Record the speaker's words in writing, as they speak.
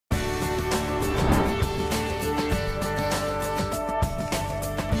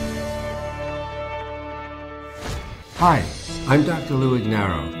Hi, I'm Dr. Lou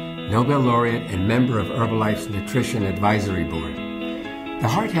Ignarro, Nobel laureate and member of Herbalife's Nutrition Advisory Board. The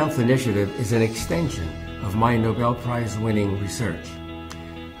Heart Health Initiative is an extension of my Nobel Prize-winning research.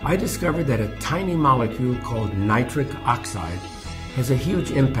 I discovered that a tiny molecule called nitric oxide has a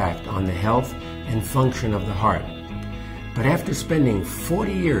huge impact on the health and function of the heart. But after spending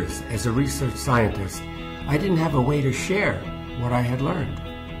 40 years as a research scientist, I didn't have a way to share what I had learned.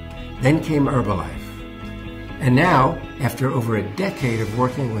 Then came Herbalife. And now, after over a decade of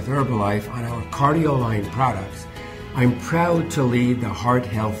working with Herbalife on our cardio-line products, I'm proud to lead the Heart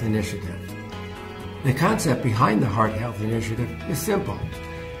Health Initiative. The concept behind the Heart Health Initiative is simple.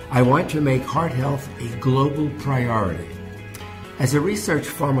 I want to make heart health a global priority. As a research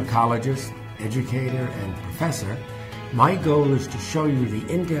pharmacologist, educator, and professor, my goal is to show you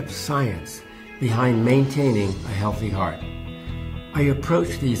the in-depth science behind maintaining a healthy heart. I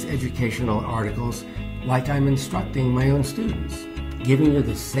approach these educational articles like I'm instructing my own students, giving you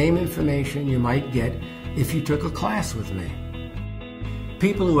the same information you might get if you took a class with me.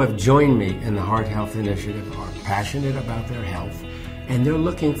 People who have joined me in the Heart Health Initiative are passionate about their health, and they're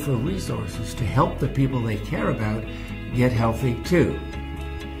looking for resources to help the people they care about get healthy too.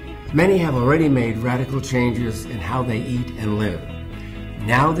 Many have already made radical changes in how they eat and live.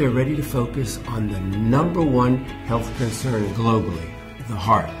 Now they're ready to focus on the #1 health concern globally, the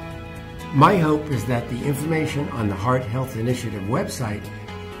heart. My hope is that the information on the Heart Health Initiative website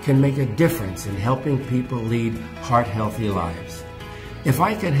can make a difference in helping people lead heart-healthy lives. If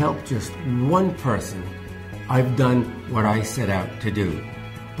I can help just one person, I've done what I set out to do.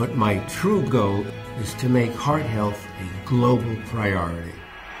 But my true goal is to make heart health a global priority.